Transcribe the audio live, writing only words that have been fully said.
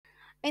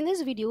In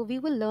this video, we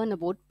will learn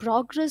about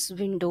progress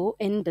window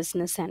in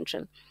Business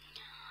Central.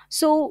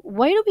 So,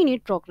 why do we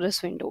need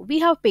progress window? We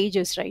have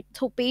pages, right?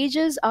 So,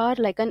 pages are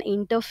like an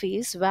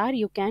interface where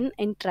you can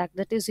interact.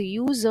 That is, a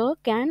user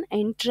can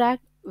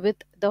interact with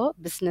the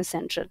Business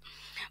Central.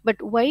 But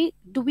why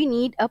do we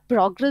need a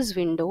progress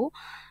window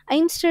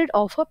instead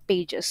of a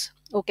pages?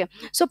 Okay,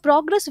 so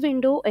progress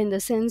window in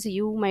the sense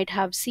you might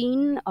have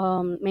seen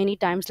many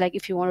times, like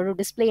if you wanted to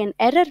display an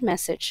error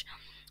message.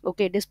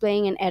 Okay,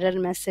 displaying an error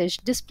message,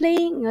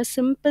 displaying a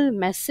simple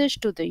message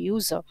to the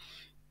user,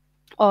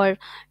 or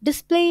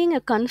displaying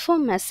a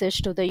confirm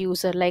message to the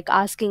user, like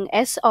asking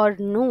yes or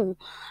no,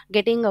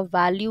 getting a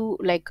value,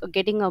 like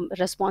getting a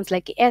response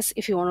like yes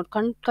if you want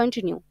to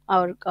continue,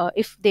 or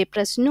if they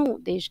press no,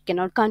 they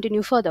cannot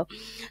continue further.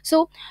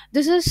 So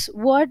this is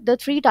what the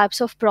three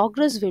types of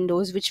progress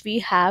windows which we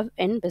have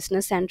in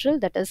Business Central,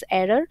 that is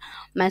error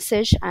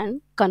message and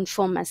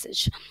confirm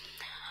message.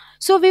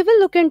 So we will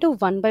look into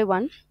one by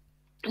one.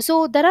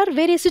 So there are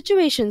various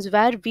situations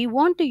where we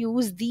want to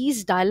use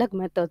these dialog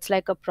methods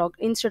like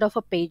instead of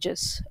a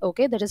pages.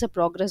 Okay, there is a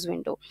progress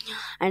window.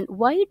 And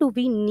why do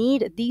we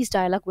need these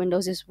dialog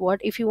windows is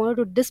what, if you want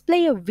to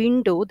display a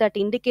window that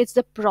indicates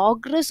the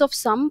progress of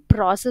some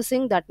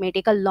processing that may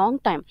take a long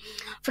time.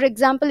 For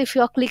example, if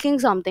you are clicking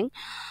something,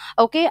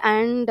 okay,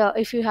 and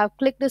if you have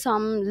clicked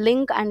some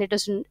link and it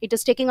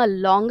is taking a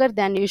longer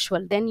than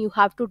usual, then you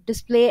have to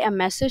display a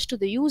message to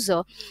the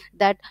user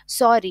that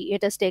sorry,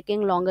 it is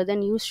taking longer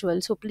than usual,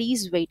 so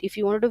please wait. If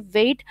you wanted to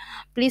wait,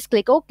 please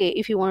click okay.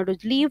 If you wanted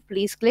to leave,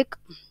 please click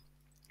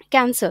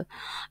cancel.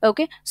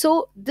 Okay,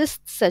 so this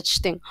such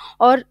thing.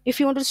 Or if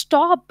you want to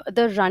stop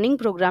the running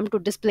program to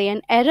display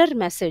an error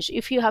message,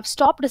 if you have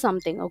stopped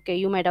something, okay,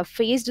 you might have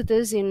faced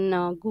this in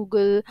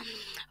Google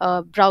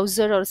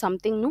browser or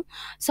something, no,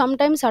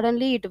 sometimes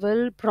suddenly it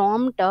will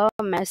prompt a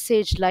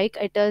message like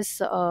it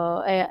is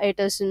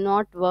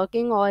not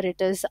working or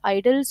it is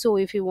idle, so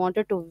if you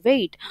wanted to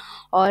wait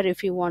or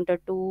if you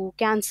wanted to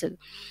cancel.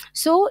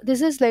 So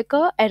this is like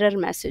a error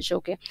message.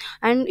 Okay,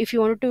 and if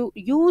you want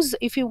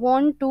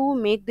to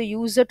make the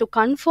user to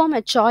confirm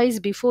a choice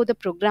before the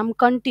program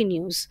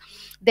continues,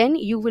 then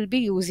you will be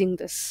using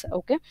this.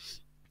 Okay,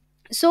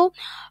 so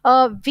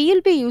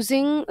we'll be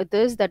using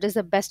this, that is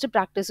the best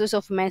practices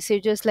of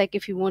messages. Like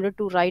if you wanted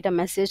to write a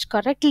message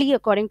correctly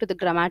according to the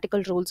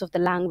grammatical rules of the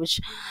language,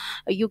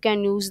 you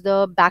can use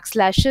the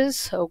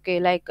backslashes.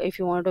 Okay, like if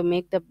you want to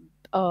make the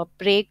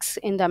breaks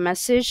in the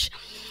message,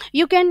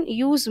 you can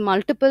use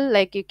multiple,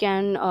 like you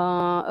can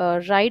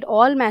write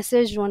all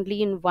message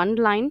only in one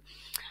line.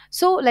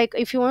 So like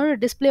if you want to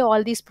display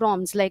all these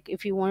prompts, like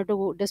if you wanted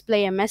to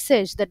display a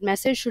message, that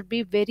message should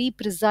be very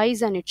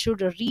precise and it should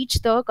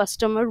reach the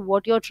customer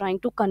what you're trying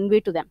to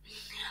convey to them.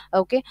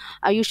 Okay,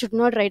 you should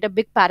not write a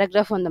big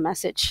paragraph on the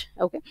message.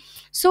 Okay,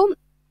 so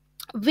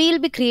we'll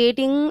be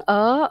creating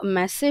a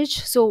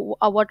message. So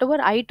whatever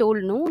I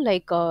told, no,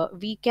 like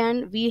we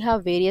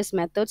have various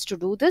methods to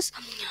do this.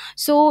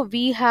 So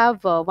we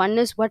have one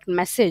is what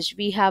message,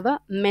 we have a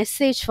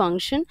message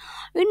function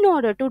in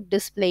order to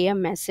display a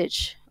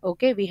message.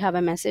 Okay, we have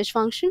a message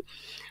function,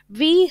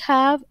 we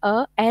have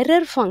a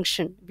error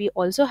function, we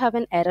also have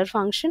an error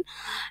function,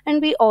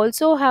 and we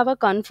also have a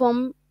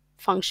confirm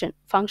function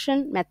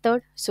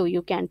method. So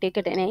you can take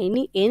it in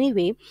any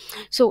way.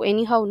 So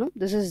anyhow, no,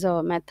 this is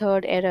a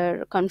method,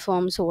 error,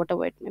 confirm, so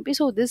whatever it may be.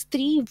 So these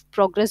three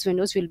progress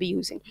windows we'll be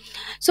using.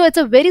 So it's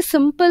a very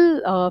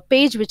simple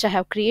page which I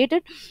have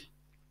created,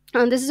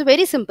 and this is a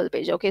very simple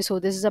page. Okay, so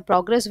this is a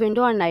progress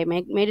window and I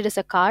made it as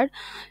a card.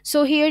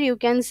 So here you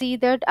can see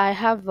that I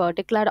have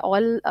declared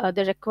all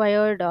the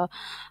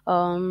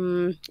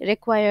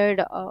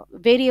required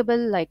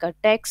variable, like a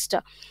text,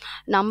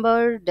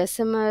 number,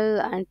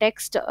 decimal, and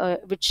text,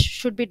 which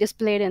should be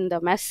displayed in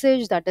the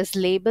message, that is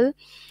label,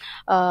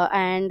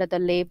 and the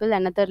label,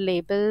 another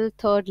label,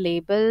 third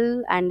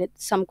label, and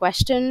it's some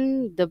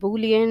question, the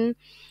boolean,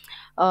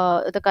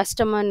 the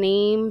customer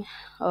name,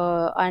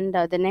 and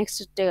the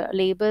next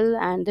label,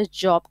 and the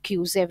job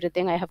queues.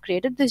 Everything I have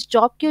created. This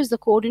job queue is the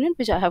coordinate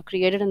which I have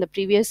created in the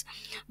previous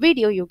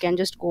video. You can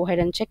just go ahead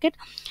and check it.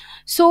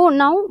 So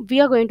now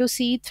we are going to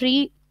see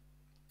three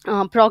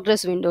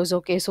progress windows.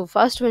 Okay, so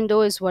first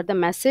window is what the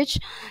message.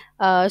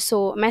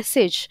 So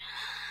message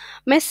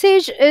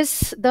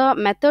is the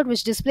method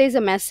which displays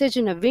a message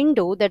in a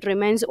window that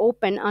remains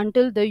open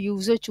until the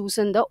user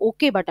chooses the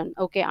OK button.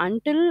 Okay,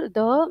 until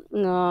the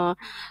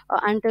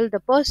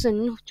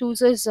person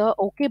chooses the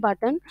OK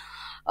button,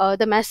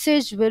 the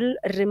message will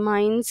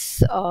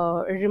remains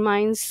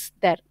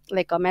there,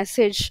 like a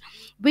message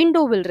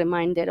window will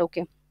remain there.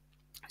 Okay,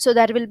 so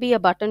there will be a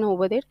button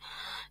over there.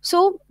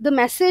 So the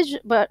message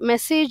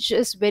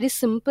is very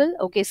simple.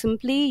 Okay,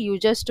 simply you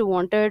just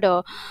wanted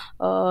to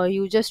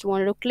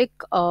click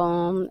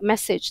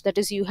message, that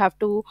is you have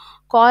to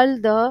call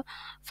the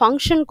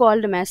function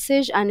called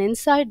message, and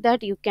inside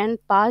that you can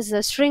pass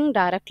a string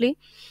directly.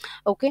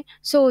 Okay,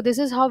 so this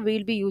is how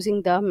we'll be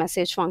using the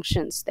message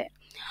functions there.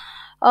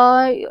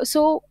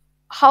 So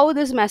how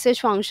these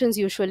message functions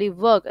usually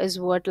work is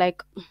what,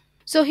 like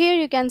So here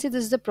you can see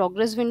this is the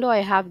progress window. I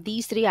have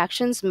these three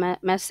actions: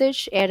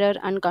 message, error,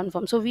 and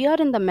confirm. So we are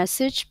in the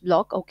message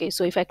block. Okay,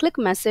 so if I click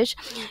message,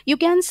 you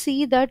can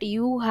see that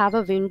you have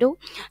a window,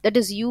 that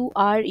is you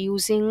are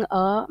using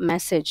a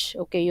message.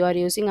 Okay, you are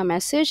using a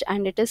message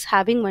and it is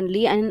having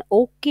only an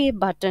okay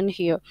button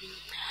here.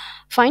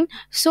 Fine,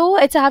 so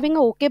it's having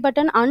a okay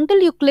button. Until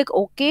you click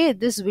okay,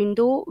 this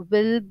window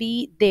will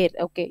be there.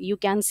 Okay, you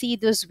can see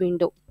this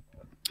window.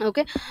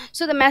 Okay,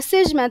 so the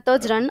message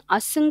methods run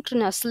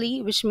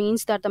asynchronously, which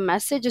means that the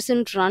message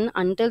isn't run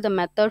until the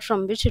method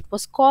from which it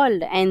was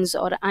called ends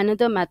or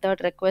another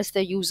method requests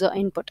the user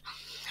input.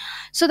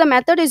 So the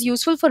method is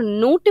useful for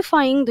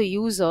notifying the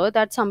user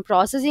that some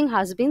processing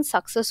has been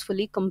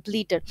successfully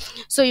completed.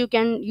 So you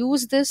can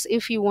use this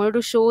if you wanted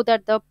to show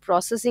that the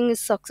processing is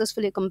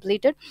successfully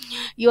completed.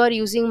 You are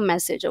using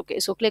message. Okay,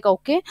 so click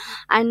OK,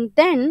 and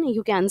then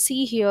you can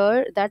see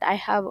here that I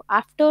have,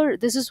 after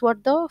this is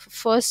what the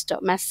first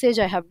message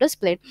I have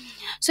displayed.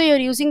 So you're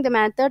using the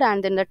method,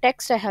 and then the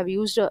text I have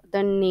used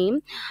the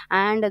name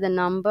and the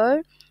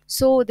number.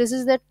 So this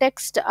is the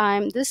text.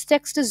 This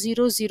text is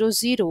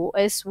 000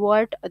 is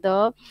what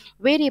the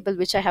variable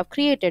which I have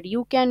created.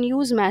 You can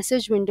use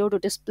message window to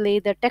display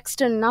the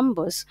text and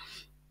numbers.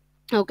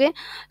 Okay,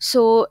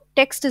 so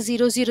text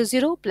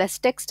 000 plus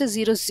text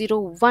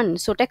 001.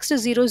 So text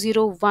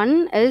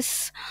 001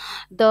 is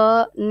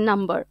the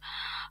number.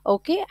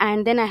 Okay,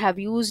 and then I have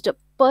used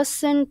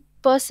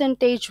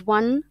percentage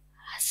one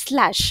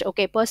slash.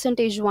 Okay,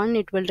 percentage one,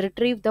 it will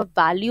retrieve the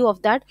value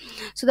of that.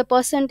 So the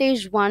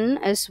percentage one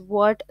is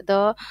what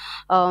the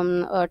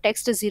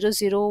text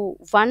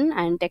 001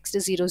 and text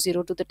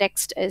 002, the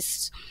text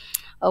is,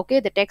 okay,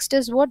 the text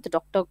is what the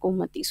Dr.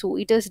 Gomati. So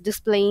it is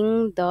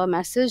displaying the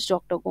message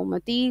Dr.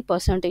 Gomati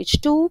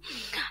percentage 2,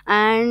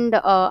 and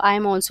I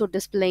am also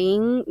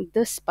displaying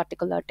this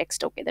particular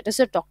text. Okay, that is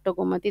a Dr.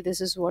 Gomati.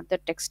 This is what the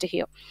text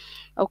here.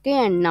 Okay,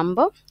 and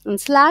number and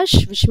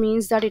slash, which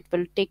means that it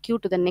will take you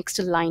to the next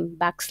line,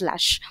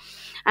 backslash,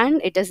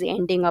 and it is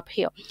ending up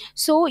here.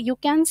 So you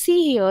can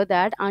see here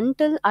that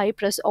until I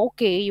press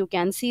OK, you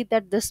can see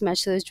that this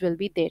message will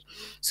be there.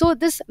 So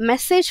this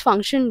message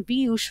function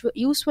we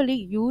usually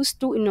use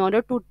to in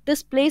order to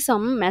display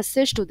some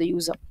message to the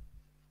user.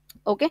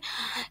 Okay,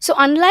 so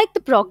unlike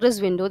the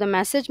progress window, the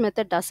message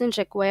method doesn't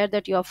require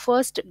that you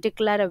first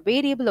declare a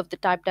variable of the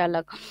type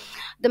dialog.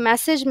 The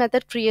message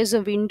method creates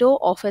a window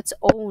of its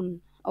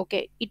own.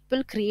 Okay, it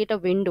will create a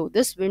window.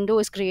 This window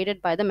is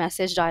created by the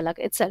message dialog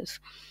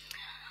itself.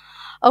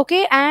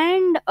 Okay,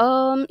 and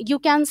you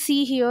can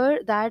see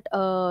here that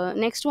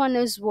next one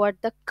is what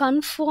the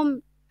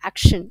confirm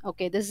action.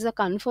 Okay, this is a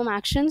confirm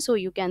action. So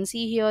you can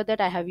see here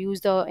that I have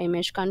used the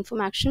image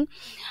confirm action,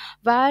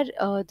 where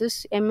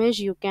this image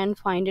you can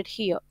find it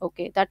here.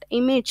 Okay, that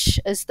image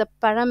is the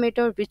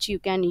parameter which you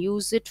can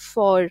use it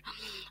for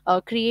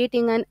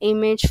creating an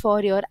image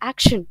for your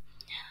action.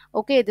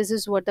 Okay, this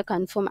is what the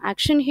confirm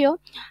action here.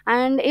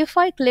 And if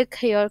I click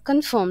here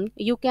confirm,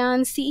 you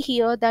can see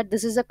here that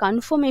this is a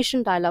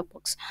confirmation dialog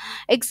box.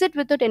 Exit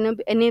without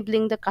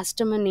enabling the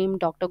customer name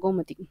Dr.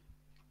 Gomati.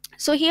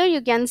 So here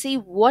you can see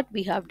what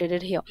we have did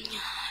it here.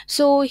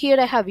 So here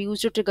I have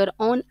used a trigger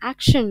on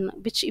action,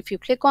 which if you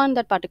click on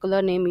that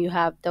particular name, you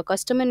have the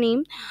customer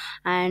name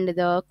and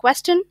the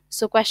question.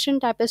 So question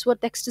type is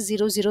what text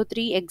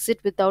 003, exit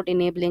without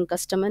enabling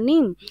customer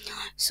name.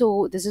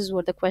 So this is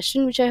what the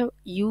question which I have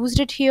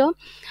used it here.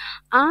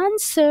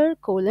 Answer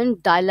colon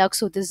dialog.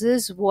 So this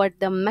is what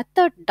the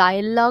method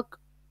dialog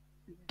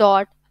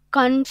dot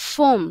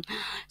confirm.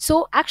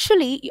 So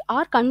actually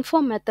our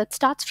confirm method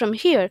starts from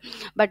here,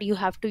 but you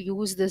have to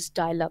use this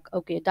dialog.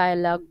 Okay,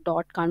 dialog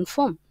dot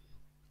confirm.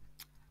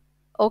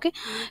 Okay,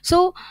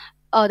 so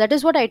that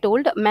is what I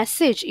told.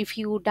 Message, if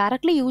you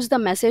directly use the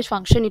message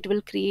function, it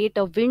will create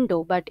a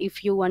window, but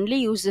if you only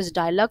use this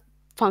dialog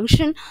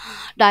function,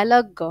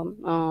 dialog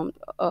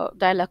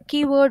dialog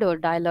keyword or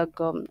dialog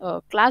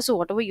class or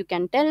whatever you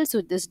can tell,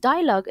 so this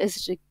dialog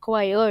is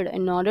required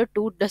in order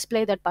to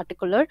display that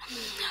particular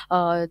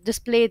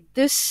display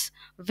this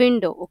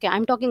window. Okay,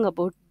 I'm talking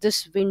about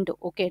this window.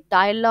 Okay,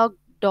 dialog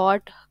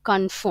dot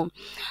confirm.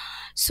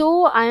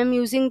 So I am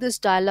using this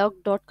dialog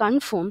dot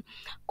confirm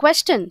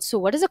question. So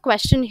what is the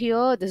question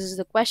here? This is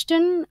the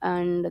question,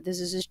 and this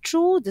is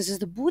true, this is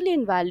the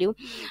boolean value,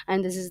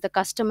 and this is the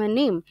customer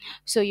name.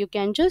 So you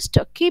can just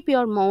keep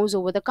your mouse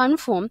over the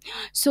confirm.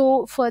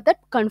 So for that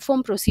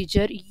confirm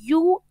procedure,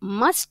 you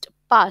must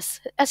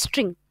pass a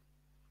string.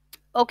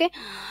 Okay,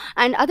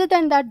 and other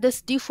than that,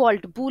 this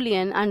default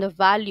boolean and a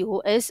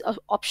value is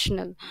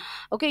optional.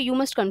 Okay, you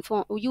must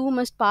confirm, you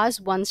must pass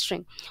one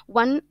string,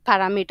 one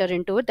parameter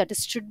into it, that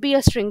is should be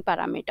a string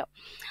parameter.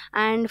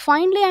 And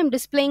finally I'm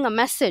displaying a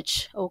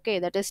message. Okay,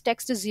 that is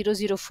text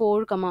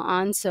 004 comma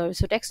answer.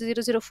 So text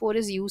 004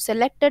 is you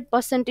selected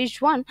percentage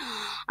one,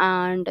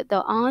 and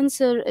the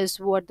answer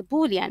is what the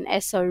boolean,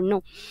 yes or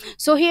no.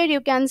 So here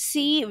you can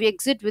see we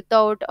exit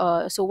without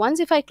so once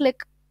if I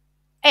click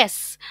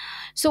S,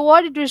 so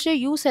what it will say,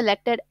 you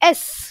selected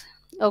S.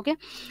 Okay,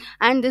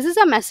 and this is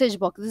a message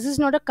box. This is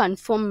not a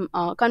confirm,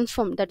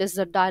 that is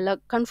the dialog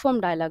confirm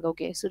dialog.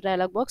 Okay, so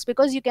dialog box,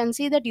 because you can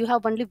see that you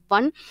have only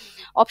one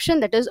option,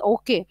 that is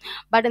okay,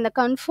 but in the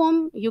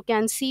confirm you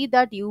can see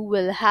that you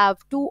will have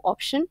two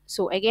option.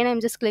 So again,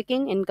 I'm just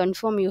clicking in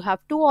confirm. You have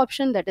two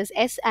option, that is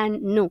yes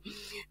and no.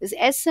 This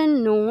yes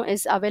and no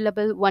is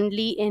available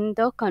only in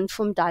the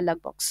confirm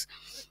dialog box.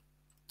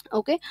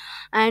 Okay,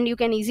 and you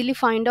can easily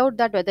find out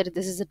that whether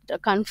this is a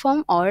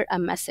confirm or a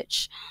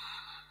message.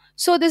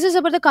 So this is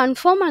about the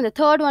confirm, and the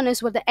third one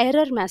is what the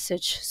error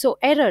message. So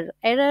error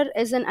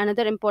is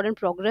another important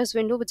progress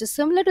window, which is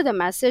similar to the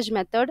message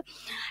method,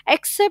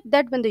 except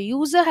that when the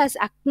user has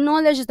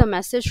acknowledged the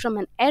message from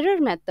an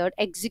error method,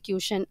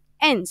 execution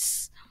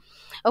ends.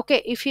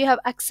 Okay, if you have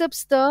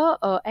accepts the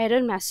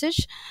error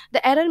message,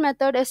 the error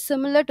method is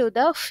similar to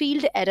the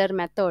field error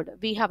method.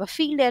 We have a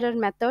field error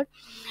method.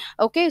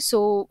 Okay,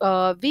 so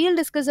we'll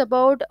discuss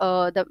about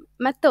the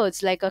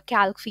methods like a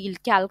calc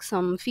field, calc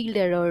sum, field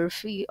error,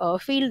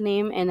 field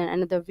name in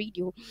another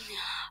video.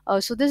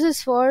 So this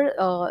is for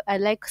I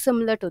like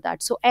similar to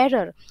that. So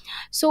error,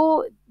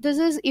 so this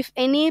is if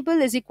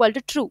enable is equal to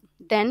true,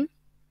 then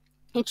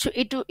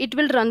it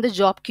will run the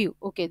job queue.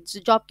 Okay, so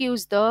job queue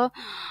is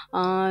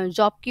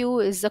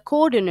the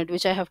code unit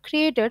which I have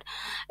created.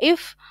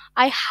 If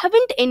I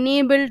haven't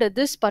enabled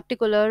this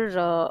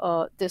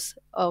particular this,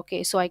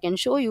 okay, so I can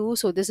show you.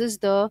 So this is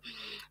the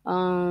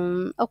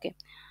okay,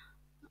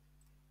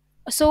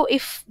 so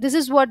if this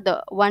is what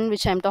the one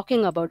which I'm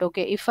talking about.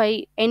 Okay, if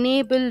I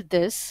enable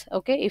this,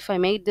 okay, if I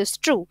make this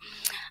true,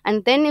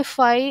 and then if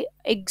I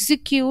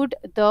execute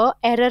the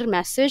error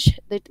message,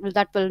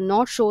 that will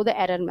not show the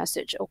error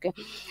message. Okay,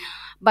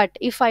 but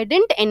if I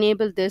didn't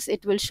enable this,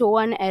 it will show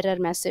an error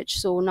message.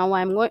 So now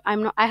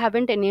I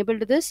haven't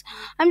enabled this,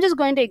 I'm just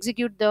going to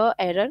execute the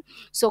error.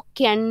 So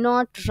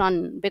cannot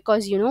run,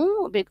 because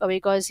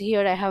because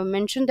here I have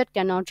mentioned that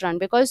cannot run,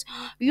 because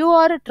you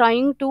are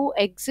trying to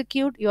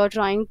execute, you are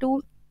trying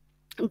to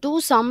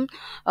do some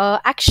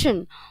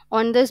action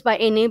on this by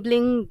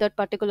enabling that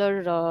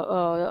particular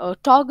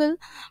toggle,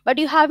 but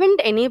you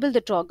haven't enabled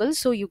the toggle,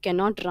 so you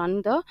cannot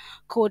run the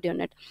code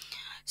unit.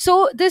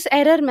 So this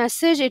error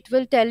message, it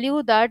will tell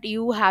you that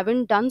you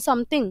haven't done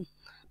something.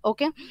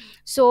 Okay,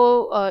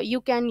 so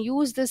you can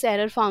use this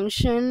error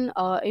function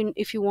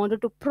if you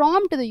wanted to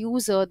prompt the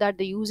user that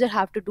the user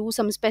have to do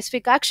some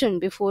specific action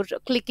before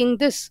clicking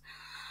this.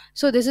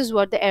 So this is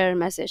what the error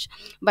message.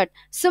 But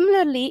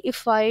similarly,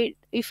 if I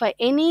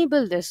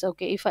enable this,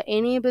 okay, if I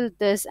enable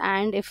this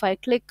and if I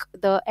click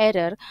the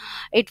error,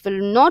 it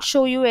will not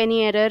show you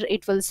any error,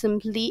 it will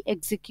simply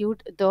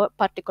execute the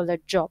particular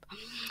job.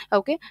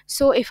 Okay,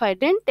 so if I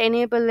didn't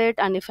enable it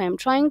and if I'm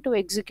trying to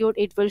execute,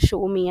 it will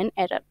show me an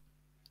error.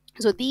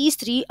 So these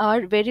three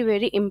are very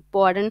very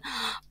important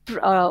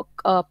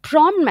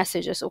prompt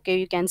messages. Okay,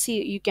 you can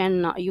see, you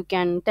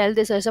can tell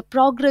this as a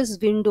progress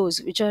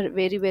windows, which are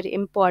very very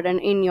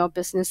important in your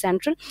business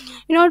central.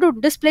 In order to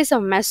display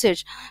some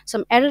message,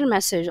 some error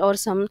message, or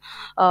some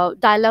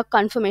dialog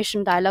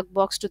confirmation dialog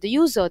box to the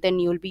user, then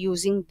you will be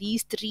using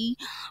these three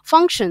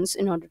functions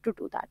in order to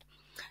do that.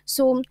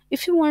 So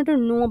if you want to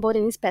know about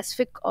any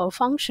specific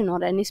function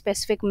or any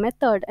specific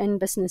method in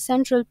business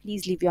central,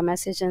 please leave your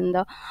message in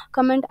the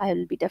comment. I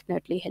will be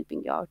definitely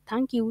helping you out.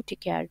 Thank you,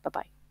 take care, bye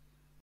bye.